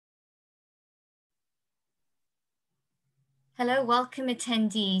Hello, welcome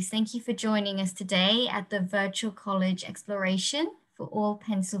attendees. Thank you for joining us today at the Virtual College Exploration for all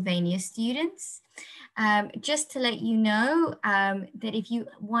Pennsylvania students. Just to let you know that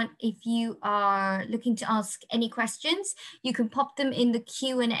if you are looking to ask any questions, you can pop them in the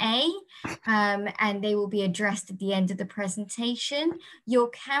Q&A and they will be addressed at the end of the presentation. Your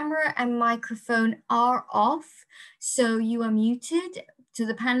camera and microphone are off, so you are muted. So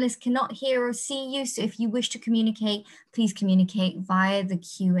the panelists cannot hear or see you. So if you wish to communicate, please communicate via the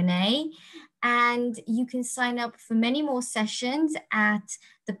Q&A. And you can sign up for many more sessions at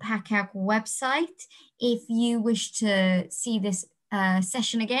the PACAC website. If you wish to see this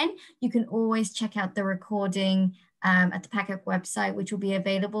session again, you can always check out the recording at the PACAC website, which will be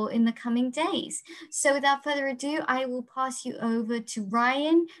available in the coming days. So without further ado, I will pass you over to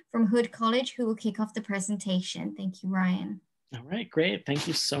Ryan from Hood College, who will kick off the presentation. Thank you, Ryan. All right, great. Thank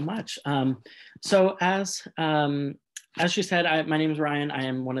you so much. So as she said, my name is Ryan. I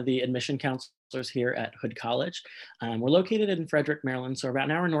am one of the admission counselors here at Hood College. We're located in Frederick, Maryland, so about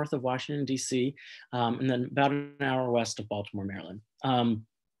an hour north of Washington, D.C., and then about an hour west of Baltimore, Maryland.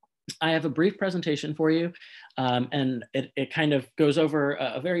 I have a brief presentation for you, and it kind of goes over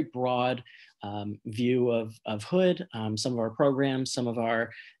a very broad view of Hood, some of our programs, some of our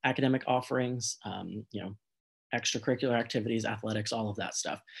academic offerings, extracurricular activities, athletics, all of that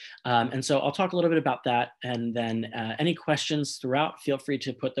stuff. And so I'll talk a little bit about that, and then any questions throughout, feel free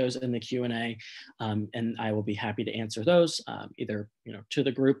to put those in the Q&A, and I will be happy to answer those either to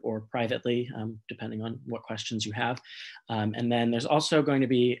the group or privately, depending on what questions you have. And then there's also going to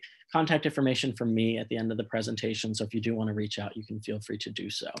be contact information from me at the end of the presentation. So if you do want to reach out, you can feel free to do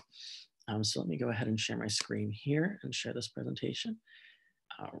so. So let me go ahead and share my screen here and share this presentation.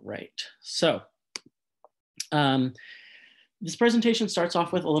 All right, so this presentation starts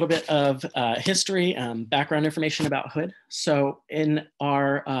off with a little bit of history, background information about Hood. So in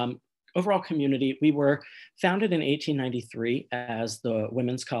our overall community, we were founded in 1893 as the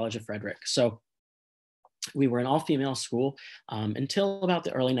Women's College of Frederick. So we were an all-female school until about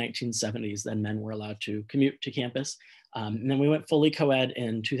the early 1970s. Then men were allowed to commute to campus. And then we went fully co-ed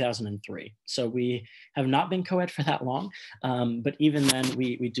in 2003. So we have not been co-ed for that long, but even then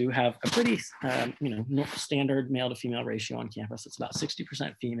we do have a pretty standard male to female ratio on campus. It's about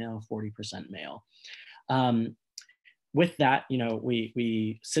 60% female, 40% male. With that,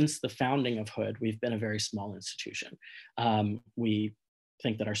 we since the founding of Hood, we've been a very small institution. We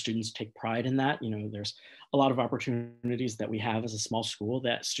think that our students take pride in that. There's a lot of opportunities that we have as a small school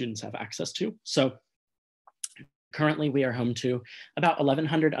that students have access to. So currently, we are home to about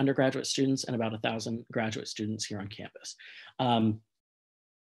 1,100 undergraduate students and about 1,000 graduate students here on campus.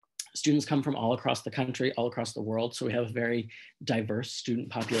 Students come from all across the country, all across the world, so we have a very diverse student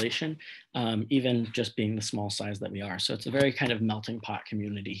population, even just being the small size that we are. So it's a very kind of melting pot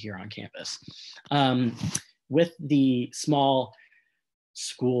community here on campus. With the small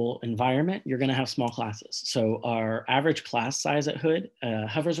school environment, you're going to have small classes. So our average class size at Hood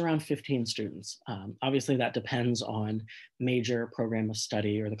hovers around 15 students. Obviously, that depends on major program of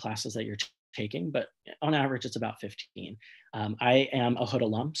study or the classes that you're taking, but on average, it's about 15. I am a Hood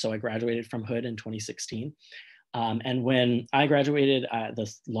alum, so I graduated from Hood in 2016. And when I graduated, the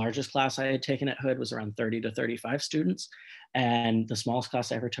largest class I had taken at Hood was around 30 to 35 students. And the smallest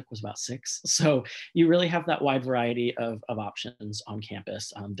class I ever took was about 6. So you really have that wide variety of options on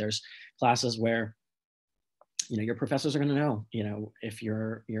campus. There's classes where your professors are going to know, if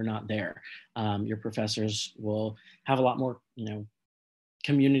you're not there. Your professors will have a lot more,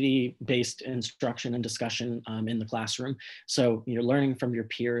 community-based instruction and discussion in the classroom. So you're learning from your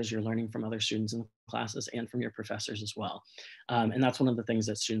peers, you're learning from other students in the classes and from your professors as well. And that's one of the things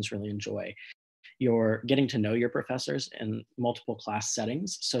that students really enjoy. You're getting to know your professors in multiple class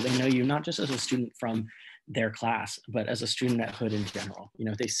settings. So they know you not just as a student from their class, but as a student at Hood in general.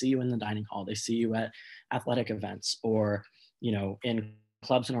 They see you in the dining hall, they see you at athletic events or, in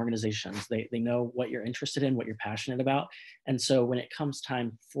clubs and organizations. They know what you're interested in, what you're passionate about. And so when it comes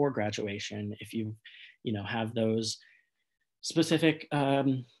time for graduation, if you, have those specific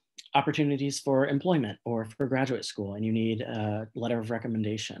opportunities for employment or for graduate school, and you need a letter of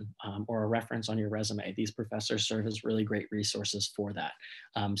recommendation or a reference on your resume, these professors serve as really great resources for that.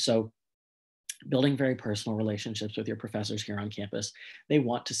 So building very personal relationships with your professors here on campus. They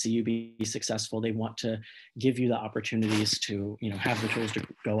want to see you be successful. They want to give you the opportunities to, have the tools to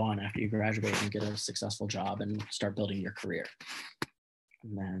go on after you graduate and get a successful job and start building your career.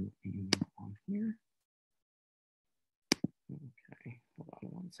 And then on here. Okay, hold on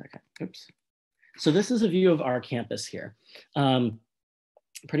one second. Oops. So this is a view of our campus here.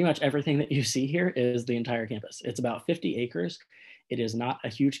 pretty much everything that you see here is the entire campus. It's about 50 acres. It is not a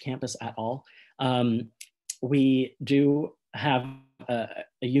huge campus at all. We do have a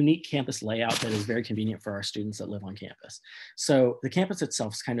unique campus layout that is very convenient for our students that live on campus. So the campus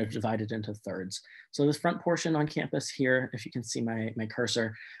itself is kind of divided into thirds. So this front portion on campus here, if you can see my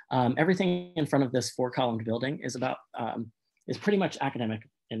cursor, everything in front of this 4-columned building is pretty much academic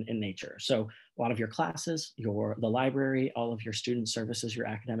in nature. So a lot of your classes, the library, all of your student services, your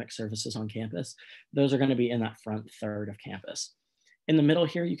academic services on campus, those are going to be in that front third of campus. In the middle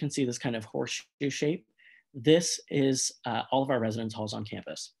here, you can see this kind of horseshoe shape. This is all of our residence halls on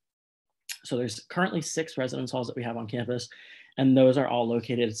campus. So there's currently 6 residence halls that we have on campus, and those are all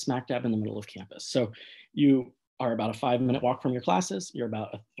located smack dab in the middle of campus. So you are about a 5-minute walk from your classes. You're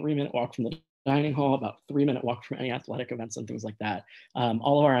about a 3-minute walk from the dining hall, about 3-minute walk from any athletic events and things like that.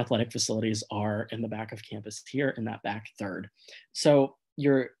 All of our athletic facilities are in the back of campus here in that back third. So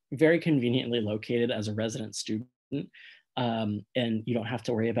you're very conveniently located as a resident student, and you don't have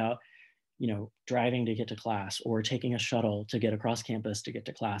to worry about driving to get to class or taking a shuttle to get across campus to get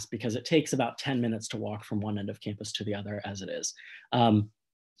to class, because it takes about 10 minutes to walk from one end of campus to the other as it is.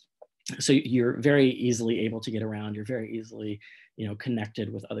 So you're very easily able to get around. You're very easily,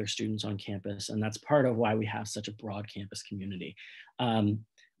 connected with other students on campus. And that's part of why we have such a broad campus community.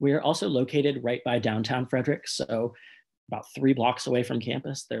 We are also located right by downtown Frederick. So about 3 blocks away from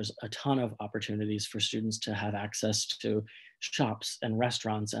campus, there's a ton of opportunities for students to have access to shops and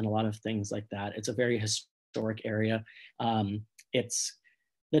restaurants and a lot of things like that. It's a very historic area.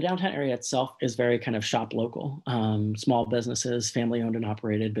 The downtown area itself is very kind of shop local, small businesses, family owned and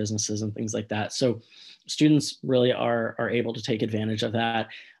operated businesses and things like that. So students really are able to take advantage of that.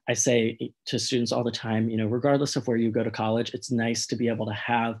 I say to students all the time, regardless of where you go to college, it's nice to be able to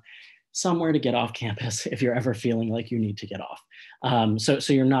have somewhere to get off campus if you're ever feeling like you need to get off.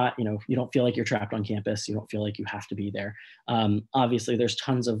 So you're not, you don't feel like you're trapped on campus. You don't feel like you have to be there. Obviously, there's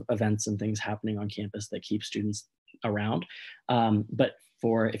tons of events and things happening on campus that keep students around. But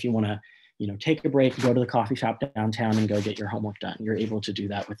if you want to, take a break, go to the coffee shop downtown and go get your homework done, you're able to do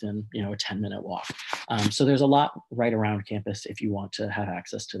that within, a 10-minute walk. So there's a lot right around campus if you want to have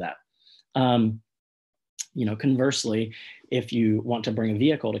access to that. Conversely, if you want to bring a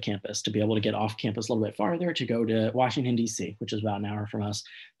vehicle to campus to be able to get off campus a little bit farther to go to Washington, D.C., which is about an hour from us,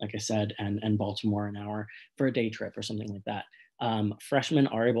 like I said, and Baltimore an hour for a day trip or something like that. Freshmen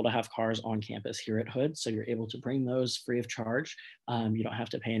are able to have cars on campus here at Hood, so you're able to bring those free of charge. You don't have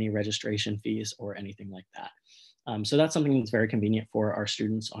to pay any registration fees or anything like that. So that's something that's very convenient for our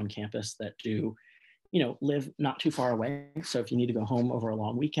students on campus that do live not too far away. So if you need to go home over a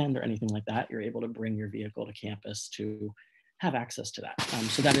long weekend or anything like that, you're able to bring your vehicle to campus to have access to that.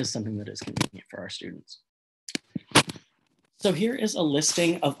 So that is something that is convenient for our students. So here is a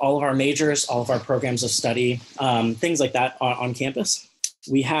listing of all of our majors, all of our programs of study, things like that on campus.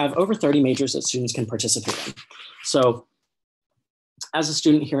 We have over 30 majors that students can participate in. So as a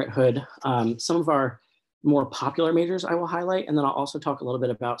student here at Hood, some of our more popular majors I will highlight, and then I'll also talk a little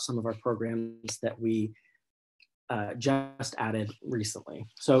bit about some of our programs that we just added recently.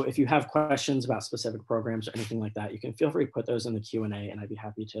 So if you have questions about specific programs or anything like that, you can feel free to put those in the Q&A and I'd be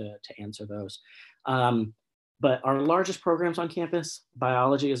happy to answer those. But our largest programs on campus,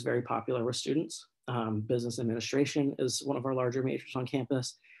 biology is very popular with students. Business administration is one of our larger majors on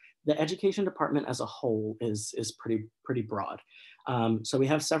campus. The education department as a whole is pretty broad. So we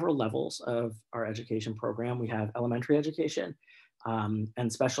have several levels of our education program. We have elementary education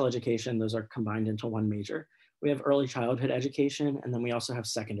and special education. Those are combined into one major. We have early childhood education, and then we also have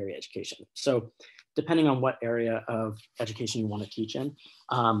secondary education. So depending on what area of education you want to teach in,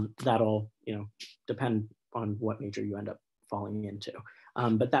 that'll depend on what major you end up falling into.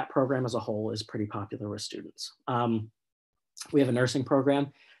 But that program as a whole is pretty popular with students. We have a nursing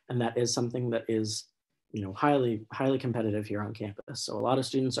program, and that is something that is highly competitive here on campus. So a lot of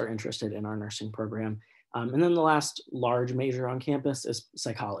students are interested in our nursing program. And then the last large major on campus is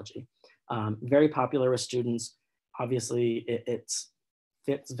psychology. Very popular with students. Obviously, it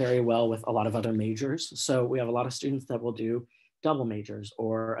fits very well with a lot of other majors. So we have a lot of students that will do double majors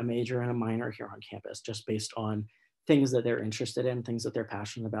or a major and a minor here on campus, just based on things that they're interested in, things that they're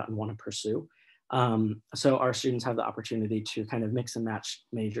passionate about and want to pursue. So our students have the opportunity to kind of mix and match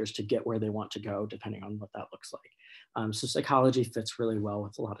majors to get where they want to go, depending on what that looks like. So psychology fits really well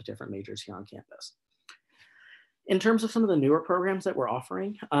with a lot of different majors here on campus. In terms of some of the newer programs that we're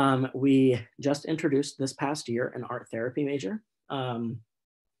offering, we just introduced this past year an art therapy major.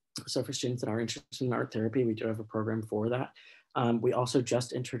 So for students that are interested in art therapy, we do have a program for that. We also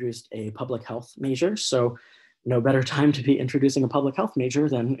just introduced a public health major. So no better time to be introducing a public health major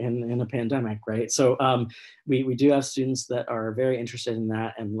than in a pandemic, right? So we do have students that are very interested in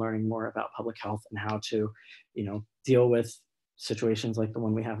that and learning more about public health and how to, deal with situations like the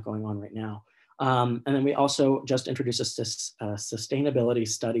one we have going on right now. And then we also just introduced a sustainability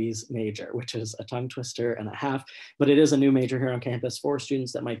studies major, which is a tongue twister and a half, but it is a new major here on campus for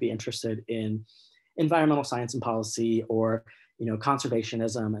students that might be interested in environmental science and policy, or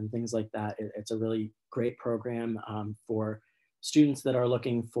conservationism and things like that. It's a really great program for students that are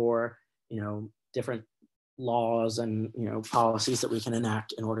looking for different laws and policies that we can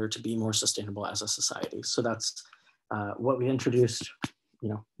enact in order to be more sustainable as a society. So that's what we introduced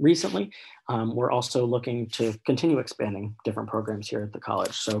recently. We're also looking to continue expanding different programs here at the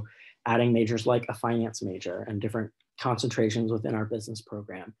college. So adding majors like a finance major and different concentrations within our business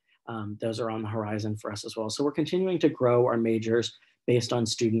program. Those are on the horizon for us as well. So we're continuing to grow our majors based on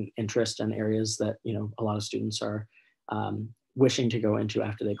student interest and areas that a lot of students are wishing to go into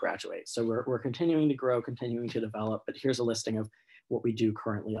after they graduate. So we're continuing to grow, continuing to develop, but here's a listing of what we do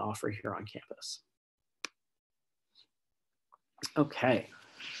currently offer here on campus. Okay,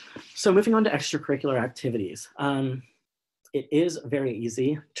 so moving on to extracurricular activities. It is very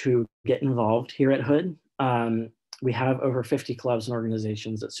easy to get involved here at Hood. We have over 50 clubs and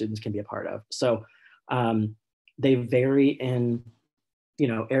organizations that students can be a part of. So they vary in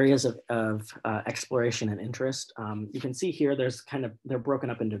areas of exploration and interest. You can see here, they're broken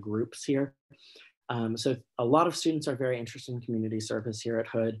up into groups here. So a lot of students are very interested in community service here at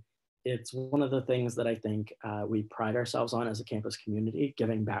Hood. It's one of the things that I think we pride ourselves on as a campus community,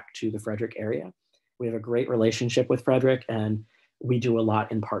 giving back to the Frederick area. We have a great relationship with Frederick, and we do a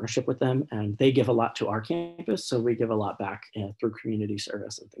lot in partnership with them, and they give a lot to our campus. So we give a lot back through community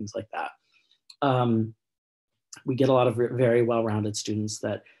service and things like that. We get a lot of very well-rounded students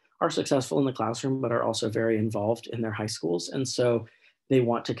that are successful in the classroom, but are also very involved in their high schools. And so they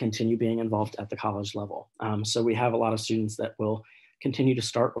want to continue being involved at the college level. So we have a lot of students that will continue to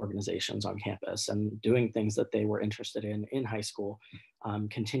start organizations on campus and doing things that they were interested in high school.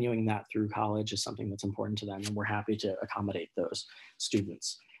 Continuing that through college is something that's important to them, and we're happy to accommodate those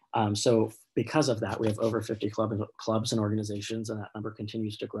students. So because of that, we have over 50 clubs and organizations, and that number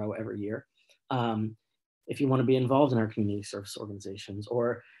continues to grow every year. If you want to be involved in our community service organizations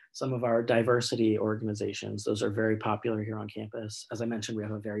or some of our diversity organizations, those are very popular here on campus. As I mentioned, we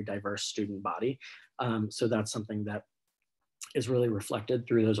have a very diverse student body. So that's something that is really reflected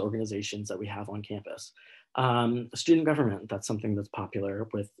through those organizations that we have on campus. Student government, that's something that's popular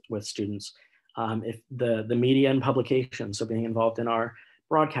with students. If the media and publication, so being involved in our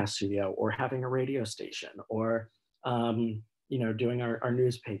broadcast studio or having a radio station or doing our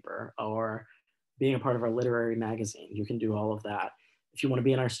newspaper or being a part of our literary magazine, you can do all of that. If you want to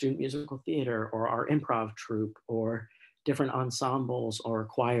be in our student musical theater or our improv troupe or different ensembles or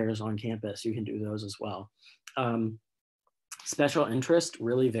choirs on campus, you can do those as well. Special interest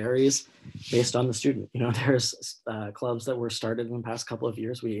really varies based on the student. There's clubs that were started in the past couple of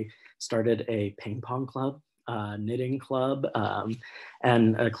years. We started a ping pong club, knitting club,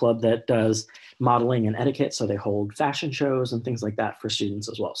 and a club that does modeling and etiquette. So they hold fashion shows and things like that for students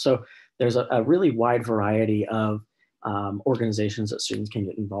as well. So there's a really wide variety of organizations that students can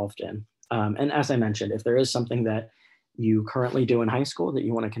get involved in. And as I mentioned, if there is something that you currently do in high school that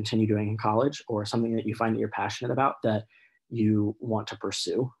you want to continue doing in college, or something that you find that you're passionate about that you want to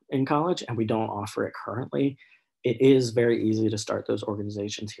pursue in college and we don't offer it currently, it is very easy to start those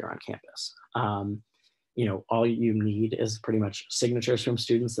organizations here on campus. All you need is pretty much signatures from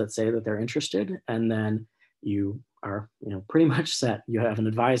students that say that they're interested, and then you are pretty much set. You have an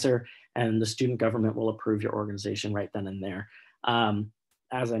advisor, and the student government will approve your organization right then and there.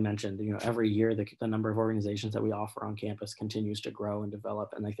 As I mentioned, every year the number of organizations that we offer on campus continues to grow and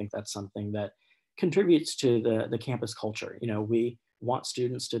develop, and I think that's something that contributes to the campus culture. We want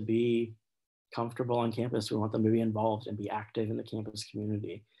students to be comfortable on campus. We want them to be involved and be active in the campus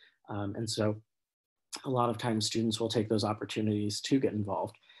community. And so a lot of times students will take those opportunities to get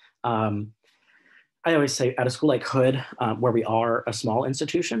involved. I always say at a school like Hood, where we are a small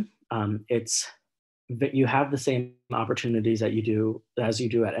institution, it's that you have the same opportunities that you do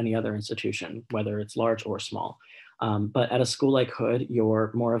at any other institution, whether it's large or small. But at a school like Hood,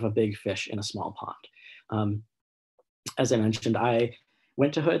 you're more of a big fish in a small pond. As I mentioned, I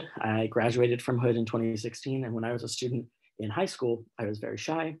went to Hood. I graduated from Hood in 2016. And when I was a student in high school, I was very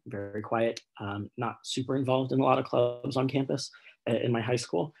shy, very quiet, not super involved in a lot of clubs on campus in my high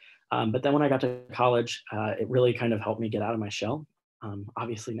school. But then when I got to college, it really kind of helped me get out of my shell.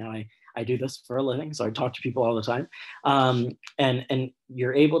 Obviously now I do this for a living, so I talk to people all the time. And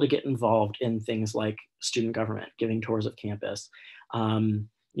you're able to get involved in things like student government, giving tours of campus,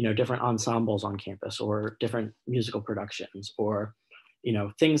 different ensembles on campus, or different musical productions, or,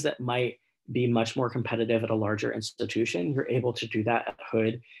 things that might be much more competitive at a larger institution. You're able to do that at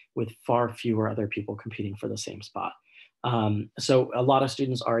Hood with far fewer other people competing for the same spot. So a lot of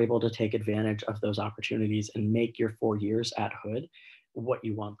students are able to take advantage of those opportunities and make your 4 years at Hood what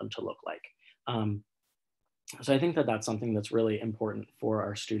you want them to look like. So I think that that's something that's really important for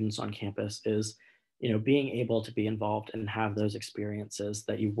our students on campus is, being able to be involved and have those experiences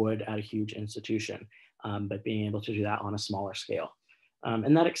that you would at a huge institution, but being able to do that on a smaller scale.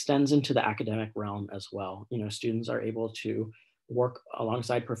 And that extends into the academic realm as well. Students are able to work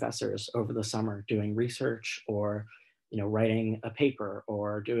alongside professors over the summer doing research, or writing a paper,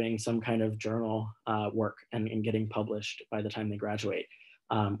 or doing some kind of journal work, and getting published by the time they graduate.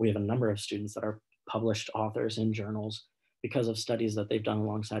 We have a number of students that are published authors in journals because of studies that they've done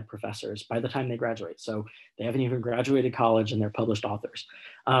alongside professors by the time they graduate. So they haven't even graduated college and they're published authors.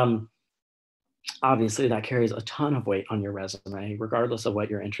 Obviously, that carries a ton of weight on your resume, regardless of what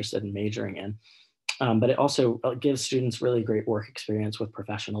you're interested in majoring in. But it also gives students really great work experience with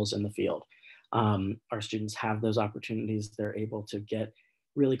professionals in the field. Our students have those opportunities. They're able to get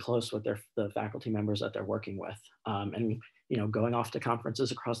really close with the faculty members that they're working with, and going off to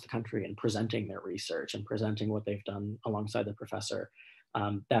conferences across the country and presenting their research and presenting what they've done alongside the professor.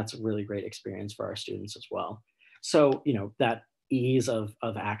 That's a really great experience for our students as well. So that ease of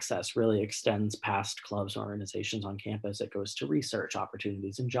access really extends past clubs and organizations on campus. It goes to research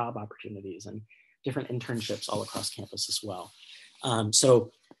opportunities and job opportunities and different internships all across campus as well.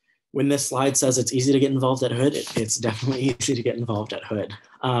 So when this slide says it's easy to get involved at Hood, it's definitely easy to get involved at Hood.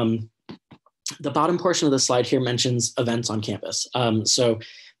 The bottom portion of the slide here mentions events on campus. So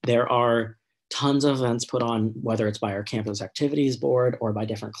there are tons of events put on, whether it's by our campus activities board or by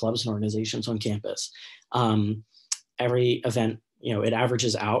different clubs and organizations on campus. Every event, it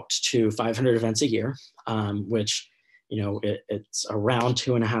averages out to 500 events a year, which, it's around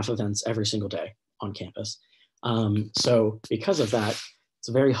 2.5 events every single day on campus. So because of that, it's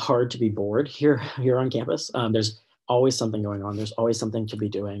very hard to be bored here on campus. There's always something going on. There's always something to be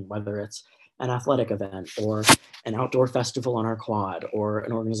doing, whether it's an athletic event or an outdoor festival on our quad, or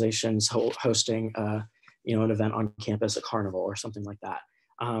an organization's hosting an event on campus, a carnival or something like that.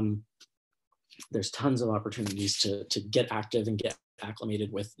 There's tons of opportunities to get active and get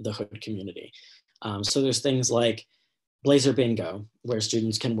acclimated with the Hood community. So there's things like Blazer Bingo, where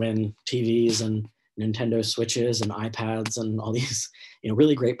students can win TVs and Nintendo Switches and iPads and all these,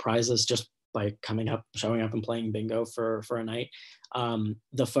 really great prizes just by showing up and playing bingo for a night.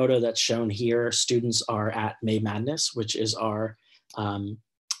 The photo that's shown here, students are at May Madness, which is our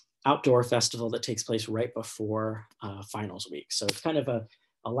outdoor festival that takes place right before finals week. So it's kind of a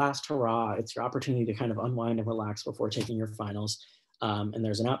last hurrah. It's your opportunity to kind of unwind and relax before taking your finals. And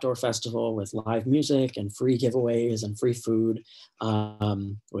there's an outdoor festival with live music and free giveaways and free food,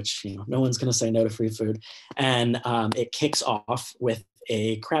 which no one's going to say no to free food. And it kicks off with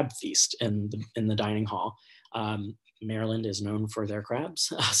a crab feast in the dining hall. Maryland is known for their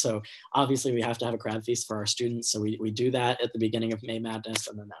crabs, so obviously we have to have a crab feast for our students. So we do that at the beginning of May Madness,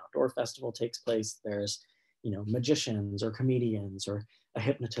 and then the outdoor festival takes place. There's magicians or comedians or a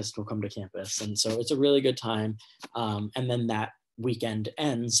hypnotist will come to campus, and so it's a really good time. And then that weekend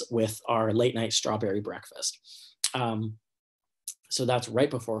ends with our late night strawberry breakfast. So that's right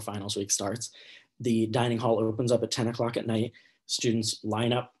before finals week starts. The dining hall opens up at 10 o'clock at night. Students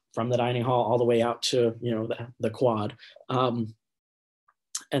line up from the dining hall all the way out to the quad, and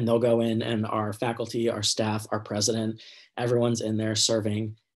they'll go in, and our faculty, our staff, our president, everyone's in there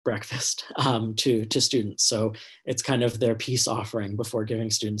serving breakfast to students. So it's kind of their peace offering before giving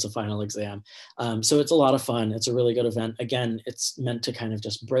students a final exam. So it's a lot of fun. It's a really good event. Again, it's meant to kind of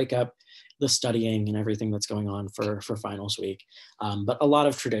just break up the studying and everything that's going on for finals week. But a lot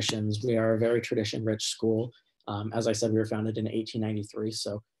of traditions. We are a very tradition-rich school. As I said, we were founded in 1893,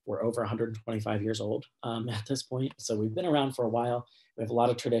 so we're over 125 years old at this point. So we've been around for a while. We have a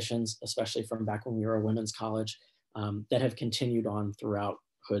lot of traditions, especially from back when we were a women's college, that have continued on throughout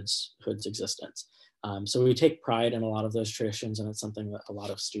Hood's existence. So we take pride in a lot of those traditions, and it's something that a lot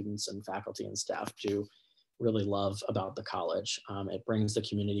of students and faculty and staff do really love about the college. It brings the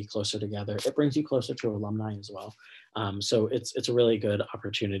community closer together. It brings you closer to alumni as well. So it's a really good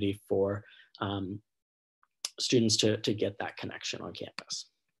opportunity for students to get that connection on campus.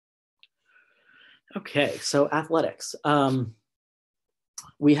 Okay, so athletics.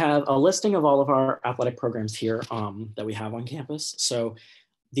 We have a listing of all of our athletic programs here that we have on campus. So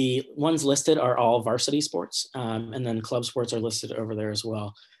the ones listed are all varsity sports, and then club sports are listed over there as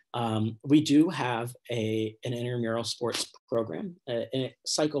well. We do have an intramural sports program, and it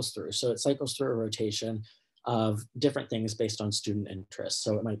cycles through. So it cycles through a rotation of different things based on student interest.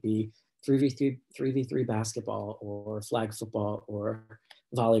 So it might be 3v3 basketball, or flag football, or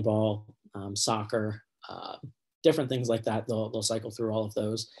volleyball, soccer, different things like that. They'll cycle through all of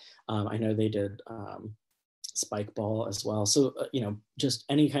those. I know they did spike ball as well. So, just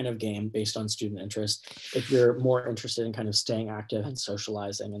any kind of game based on student interest. If you're more interested in kind of staying active and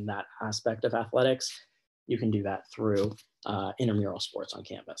socializing in that aspect of athletics, you can do that through intramural sports on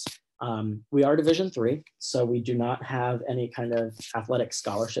campus. We are Division III, so we do not have any kind of athletic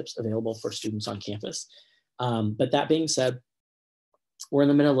scholarships available for students on campus. But that being said, we're in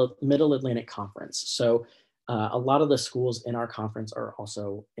the Middle Atlantic Conference. So a lot of the schools in our conference are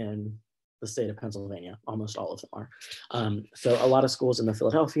also in the state of Pennsylvania. Almost all of them are. So a lot of schools in the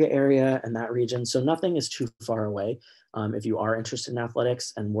Philadelphia area and that region. So nothing is too far away. If you are interested in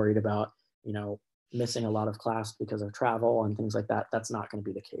athletics and worried about, missing a lot of class because of travel and things like that, that's not going to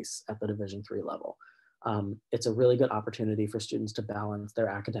be the case at the Division III level. It's a really good opportunity for students to balance their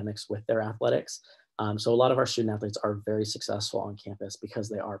academics with their athletics. So a lot of our student athletes are very successful on campus because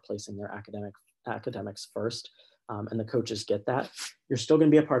they are placing their academics first. And the coaches get that. You're still going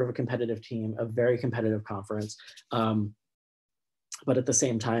to be a part of a competitive team, a very competitive conference. But at the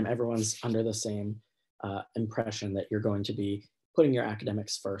same time, everyone's under the same impression that you're going to be putting your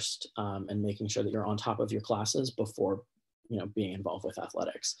academics first and making sure that you're on top of your classes before being involved with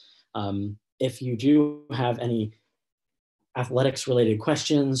athletics. If you do have any athletics related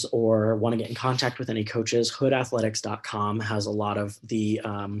questions or want to get in contact with any coaches, hoodathletics.com has a lot of the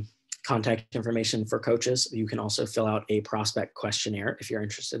contact information for coaches. You can also fill out a prospect questionnaire if you're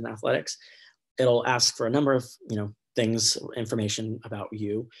interested in athletics. It'll ask for a number of things, information about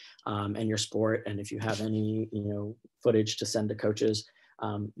you and your sport. And if you have any footage to send to coaches,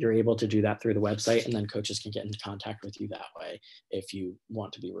 you're able to do that through the website, and then coaches can get into contact with you that way if you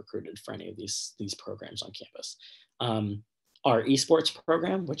want to be recruited for any of these programs on campus. Our esports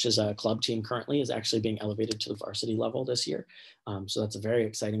program, which is a club team currently, is actually being elevated to the varsity level this year. So that's very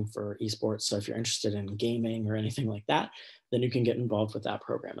exciting for esports. So if you're interested in gaming or anything like that, then you can get involved with that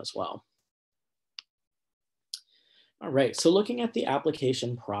program as well. All right, so looking at the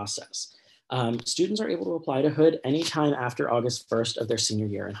application process, students are able to apply to Hood anytime after August 1st of their senior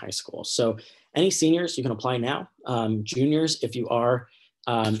year in high school. So any seniors, you can apply now. Juniors, if you are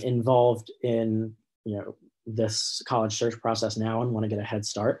involved in this college search process now and want to get a head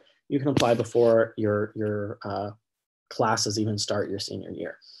start, you can apply before your classes even start your senior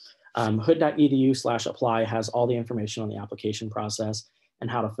year. Hood.edu/apply has all the information on the application process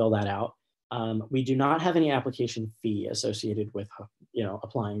and how to fill that out. We do not have any application fee associated with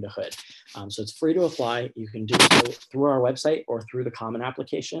applying to Hood. So it's free to apply. You can do so through our website or through the common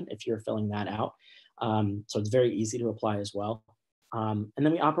application if you're filling that out. So it's very easy to apply as well. And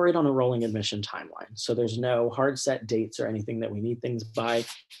then we operate on a rolling admission timeline. So there's no hard set dates or anything that we need things by.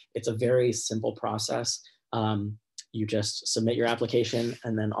 It's a very simple process. You just submit your application,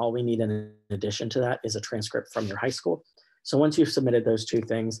 and then all we need in addition to that is a transcript from your high school. So once you've submitted those two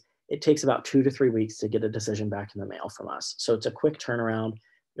things, it takes about 2 to 3 weeks to get a decision back in the mail from us. So it's a quick turnaround.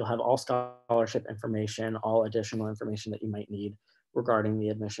 You'll have all scholarship information, all additional information that you might need regarding the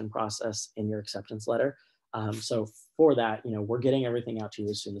admission process in your acceptance letter. So for that, we're getting everything out to you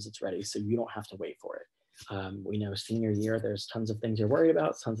as soon as it's ready, so you don't have to wait for it. We know senior year, there's tons of things you're worried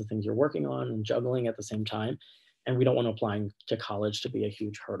about, tons of things you're working on and juggling at the same time. And we don't want applying to college to be a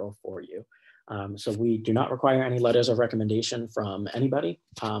huge hurdle for you. So we do not require any letters of recommendation from anybody.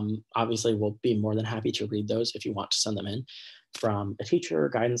 Obviously, we'll be more than happy to read those if you want to send them in from a teacher,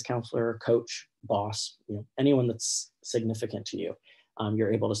 guidance counselor, coach, boss, anyone that's significant to you.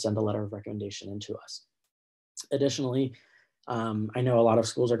 You're able to send a letter of recommendation into us. Additionally, I know a lot of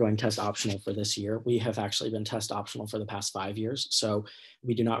schools are going test optional for this year. We have actually been test optional for the past 5 years. So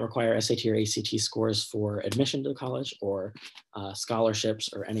we do not require SAT or ACT scores for admission to college or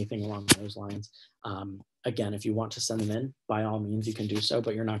scholarships or anything along those lines. Again, if you want to send them in, by all means, you can do so,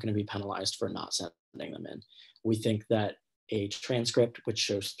 but you're not going to be penalized for not sending them in. We think that a transcript, which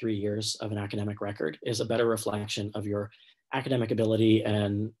shows 3 years of an academic record, is a better reflection of your academic ability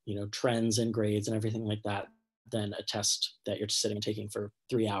and trends and grades and everything like that than a test that you're sitting and taking for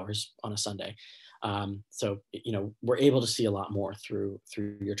 3 hours on a Sunday. So we're able to see a lot more through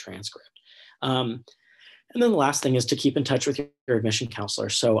your transcript. And then the last thing is to keep in touch with your admission counselor.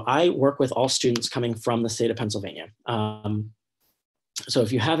 So I work with all students coming from the state of Pennsylvania. So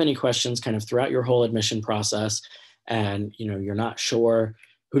if you have any questions kind of throughout your whole admission process and you're not sure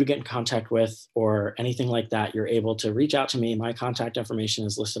who to get in contact with or anything like that, you're able to reach out to me. My contact information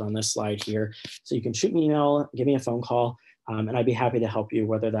is listed on this slide here. So you can shoot me an email, give me a phone call, and I'd be happy to help you,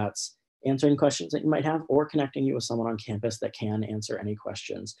 whether that's answering questions that you might have or connecting you with someone on campus that can answer any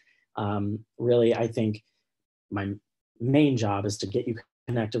questions. Really, I think my main job is to get you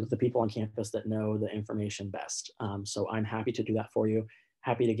connected with the people on campus that know the information best. So I'm happy to do that for you.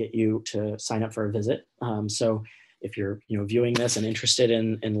 Happy to get you to sign up for a visit. So if you're viewing this and interested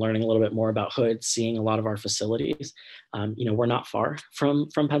in learning a little bit more about Hood, seeing a lot of our facilities, we're not far from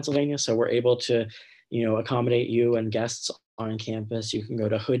Pennsylvania, so we're able to accommodate you and guests on campus. You can go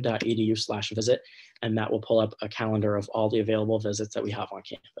to hood.edu/visit, and that will pull up a calendar of all the available visits that we have on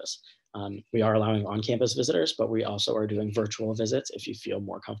campus. We are allowing on-campus visitors, but we also are doing virtual visits if you feel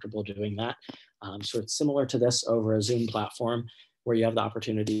more comfortable doing that. So it's similar to this over a Zoom platform where you have the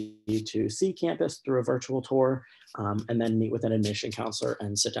opportunity to see campus through a virtual tour, and then meet with an admission counselor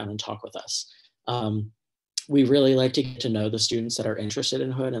and sit down and talk with us. We really like to get to know the students that are interested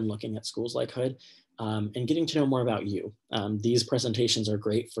in Hood and looking at schools like Hood, and getting to know more about you. These presentations are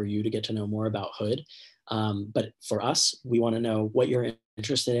great for you to get to know more about Hood. But for us, we want to know what you're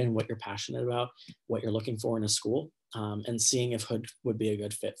interested in, what you're passionate about, what you're looking for in a school, and seeing if Hood would be a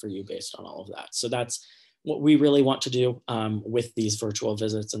good fit for you based on all of that. So that's what we really want to do with these virtual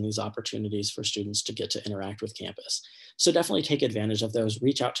visits and these opportunities for students to get to interact with campus. So definitely take advantage of those.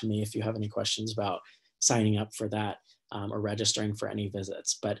 Reach out to me if you have any questions about signing up for that or registering for any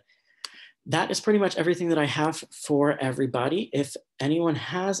visits. But that is pretty much everything that I have for everybody. If anyone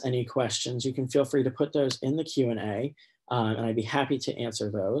has any questions, you can feel free to put those in the Q&A, and I'd be happy to answer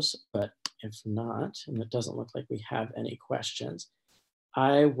those. But if not, and it doesn't look like we have any questions,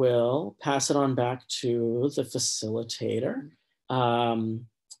 I will pass it on back to the facilitator, and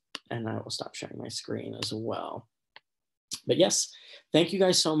I will stop sharing my screen as well. But yes, thank you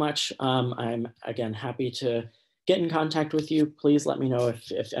guys so much. I'm, again, happy to get in contact with you. Please let me know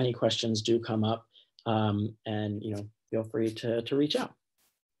if any questions do come up, and feel free to reach out.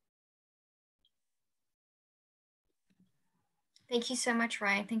 Thank you so much,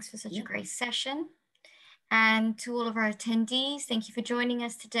 Ryan. Thanks for such a great session. And to all of our attendees, thank you for joining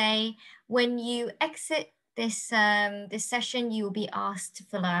us today. When you exit this session, you will be asked to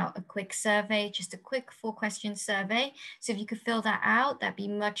fill out a quick survey, just a quick 4-question survey. So if you could fill that out, that'd be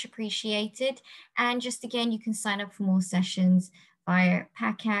much appreciated. And just again, you can sign up for more sessions via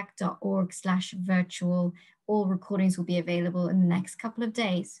pacac.org/virtual. All recordings will be available in the next couple of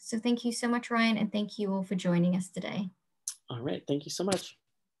days. So thank you so much, Ryan, and thank you all for joining us today. All right, thank you so much.